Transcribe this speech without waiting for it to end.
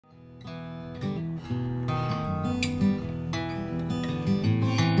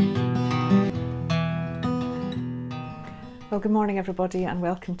Well, good morning everybody and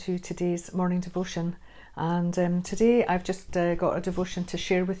welcome to today's morning devotion. And today I've just got a devotion to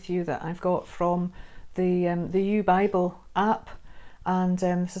share with you that I've got from the U Bible app, and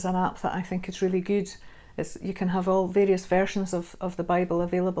this is an app that I think is really good. You can have all various versions of the Bible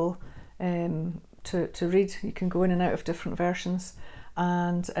available to read. You can go in and out of different versions,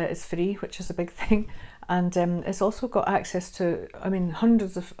 and it's free, which is a big thing. And it's also got access to,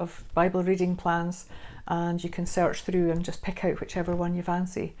 hundreds of Bible reading plans, and you can search through and just pick out whichever one you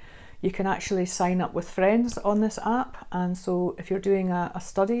fancy. You can actually sign up with friends on this app, and so if you're doing a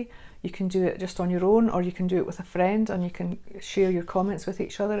study, you can do it just on your own, or you can do it with a friend and you can share your comments with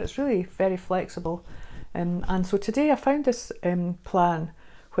each other. It's really very flexible. And so today I found this plan,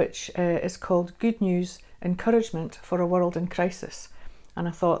 which is called Good News Encouragement for a World in Crisis. And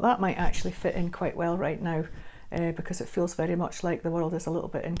I thought that might actually fit in quite well right now, because it feels very much like the world is a little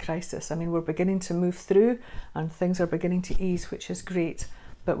bit in crisis. I mean, we're beginning to move through and things are beginning to ease, which is great,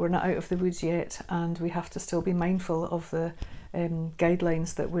 but we're not out of the woods yet, and we have to still be mindful of the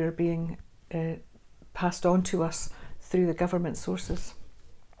guidelines that we're being passed on to us through the government sources.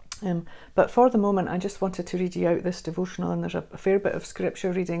 But for the moment, I just wanted to read you out this devotional, and there's a fair bit of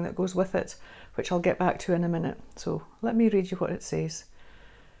scripture reading that goes with it, which I'll get back to in a minute. So let me read you what it says.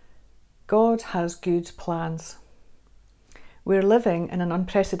 God has good plans. We're living in an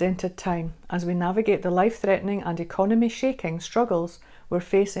unprecedented time as we navigate the life-threatening and economy-shaking struggles we're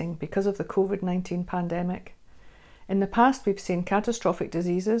facing because of the COVID-19 pandemic. In the past, we've seen catastrophic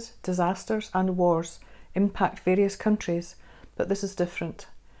diseases, disasters, and wars impact various countries, but this is different.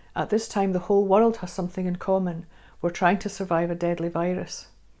 At this time, the whole world has something in common. We're trying to survive a deadly virus.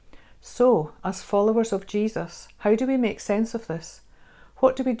 So, as followers of Jesus, how do we make sense of this?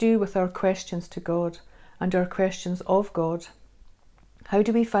 What do we do with our questions to God and our questions of God? How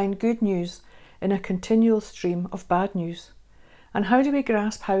do we find good news in a continual stream of bad news? And how do we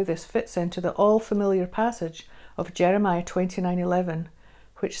grasp how this fits into the all-familiar passage of Jeremiah 29:11,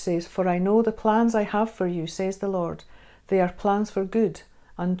 which says, "For I know the plans I have for you, says the Lord. They are plans for good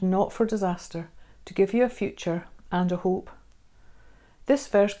and not for disaster, to give you a future and a hope." This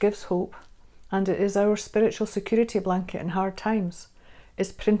verse gives hope, and it is our spiritual security blanket in hard times.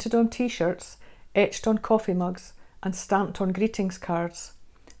 It's printed on t-shirts, etched on coffee mugs, and stamped on greetings cards.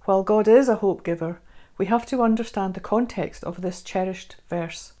 While God is a hope giver, we have to understand the context of this cherished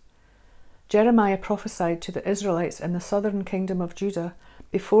verse. Jeremiah prophesied to the Israelites in the southern kingdom of Judah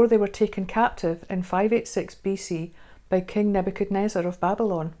before they were taken captive in 586 BC by King Nebuchadnezzar of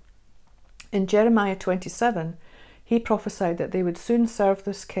Babylon. In Jeremiah 27, he prophesied that they would soon serve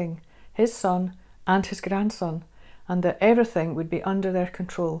this king, his son, and his grandson, and that everything would be under their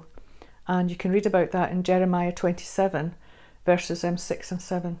control. And you can read about that in Jeremiah 27, verses 6 and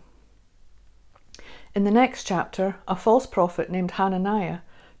 7. In the next chapter, a false prophet named Hananiah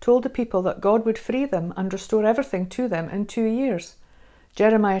told the people that God would free them and restore everything to them in 2 years.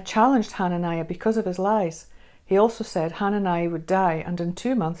 Jeremiah challenged Hananiah because of his lies. He also said Hananiah would die, and in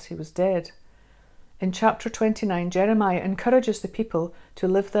 2 months he was dead. In chapter 29, Jeremiah encourages the people to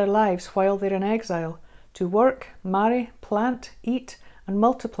live their lives while they're in exile, to work, marry, plant, eat, and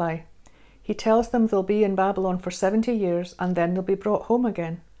multiply. He tells them they'll be in Babylon for 70 years and then they'll be brought home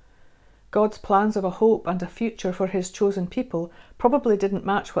again. God's plans of a hope and a future for his chosen people probably didn't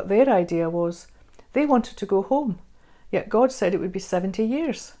match what their idea was. They wanted to go home, yet God said it would be 70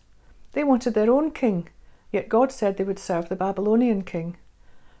 years. They wanted their own king, yet God said they would serve the Babylonian king.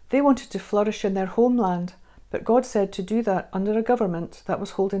 They wanted to flourish in their homeland, but God said to do that under a government that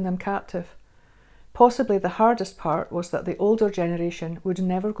was holding them captive. Possibly the hardest part was that the older generation would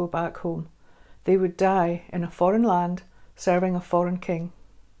never go back home. They would die in a foreign land, serving a foreign king.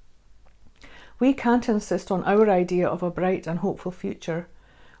 We can't insist on our idea of a bright and hopeful future.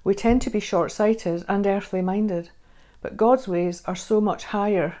 We tend to be short-sighted and earthly minded, but God's ways are so much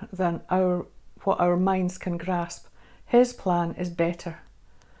higher than what our minds can grasp. His plan is better,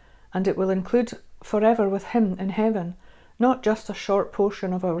 and it will include forever with him in heaven, not just a short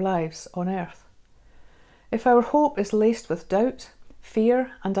portion of our lives on earth. If our hope is laced with doubt,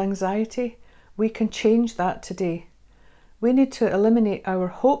 fear, and anxiety, we can change that today. We need to eliminate our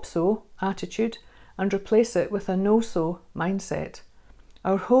hope-so attitude and replace it with a no-so mindset.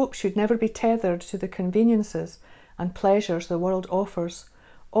 Our hope should never be tethered to the conveniences and pleasures the world offers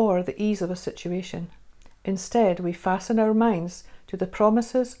or the ease of a situation. Instead, we fasten our minds to the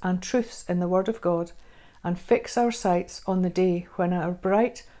promises and truths in the Word of God and fix our sights on the day when our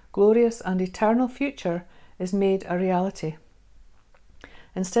bright, glorious, and eternal future is made a reality.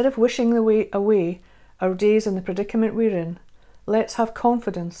 Instead of wishing away our days in the predicament we're in, let's have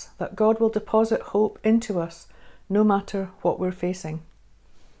confidence that God will deposit hope into us no matter what we're facing.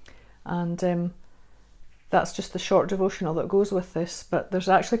 And that's just the short devotional that goes with this, but there's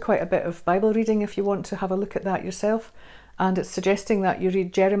actually quite a bit of Bible reading if you want to have a look at that yourself. And it's suggesting that you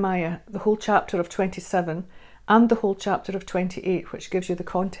read Jeremiah, the whole chapter of 27 and the whole chapter of 28, which gives you the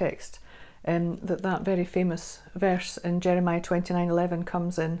context that very famous verse in Jeremiah 29:11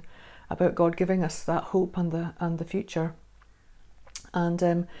 comes in, about God giving us that hope and the future.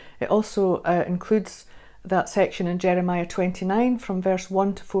 And it also includes that section in Jeremiah 29 from verse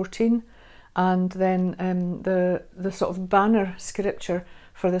 1 to 14, and then the sort of banner scripture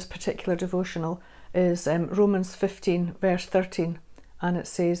for this particular devotional is Romans 15 verse 13, and it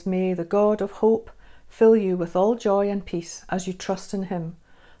says, "May the God of hope fill you with all joy and peace as you trust in him,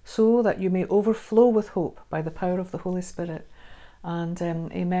 so that you may overflow with hope by the power of the Holy Spirit." And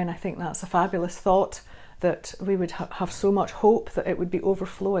amen. I think that's a fabulous thought, that we would have so much hope that it would be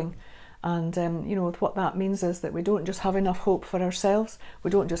overflowing. And what that means is that we don't just have enough hope for ourselves. We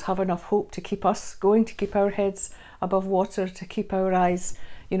don't just have enough hope to keep us going, to keep our heads above water, to keep our eyes,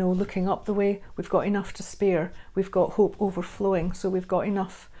 looking up the way. We've got enough to spare. We've got hope overflowing. So we've got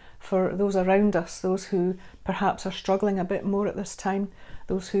enough for those around us, those who perhaps are struggling a bit more at this time,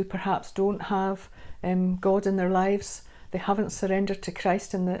 those who perhaps don't have God in their lives. They haven't surrendered to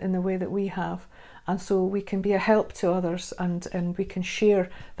Christ in the way that we have. And so we can be a help to others, and we can share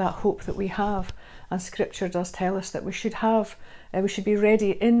that hope that we have. And Scripture does tell us that we should be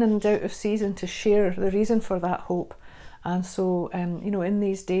ready in and out of season to share the reason for that hope. And so, in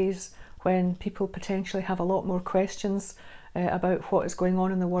these days when people potentially have a lot more questions about what is going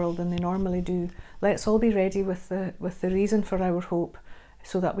on in the world than they normally do, let's all be ready with the reason for our hope,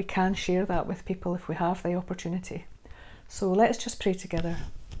 so that we can share that with people if we have the opportunity. So let's just pray together.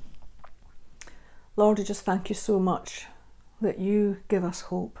 Lord, we just thank you so much that you give us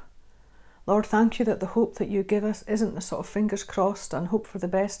hope. Lord, thank you that the hope that you give us isn't the sort of fingers crossed and hope for the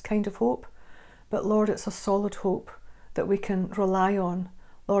best kind of hope, but Lord, it's a solid hope that we can rely on,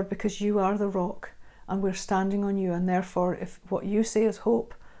 Lord, because you are the rock and we're standing on you. And therefore, if what you say is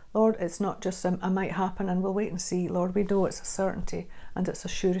hope, Lord, it's not just a might happen and we'll wait and see. Lord, we know it's a certainty and it's a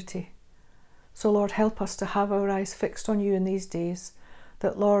surety. So Lord, help us to have our eyes fixed on you in these days,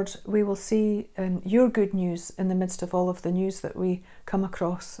 that, Lord, we will see your good news in the midst of all of the news that we come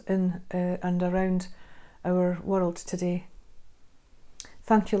across in and around our world today.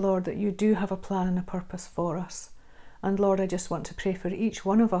 Thank you, Lord, that you do have a plan and a purpose for us. And Lord, I just want to pray for each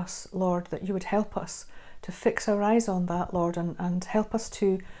one of us, Lord, that you would help us to fix our eyes on that, Lord, and help us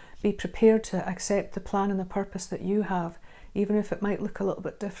to be prepared to accept the plan and the purpose that you have, even if it might look a little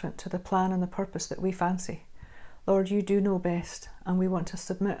bit different to the plan and the purpose that we fancy. Lord, you do know best, and we want to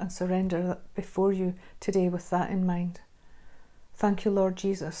submit and surrender before you today with that in mind. Thank you, Lord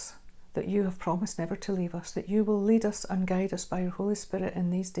Jesus, that you have promised never to leave us, that you will lead us and guide us by your Holy Spirit in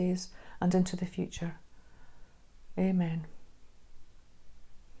these days and into the future. Amen.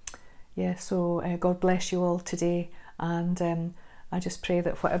 So God bless you all today, and I just pray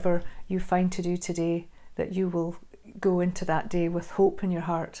that whatever you find to do today, that you will go into that day with hope in your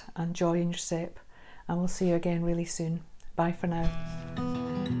heart and joy in your step. And we'll see you again really soon. Bye for now.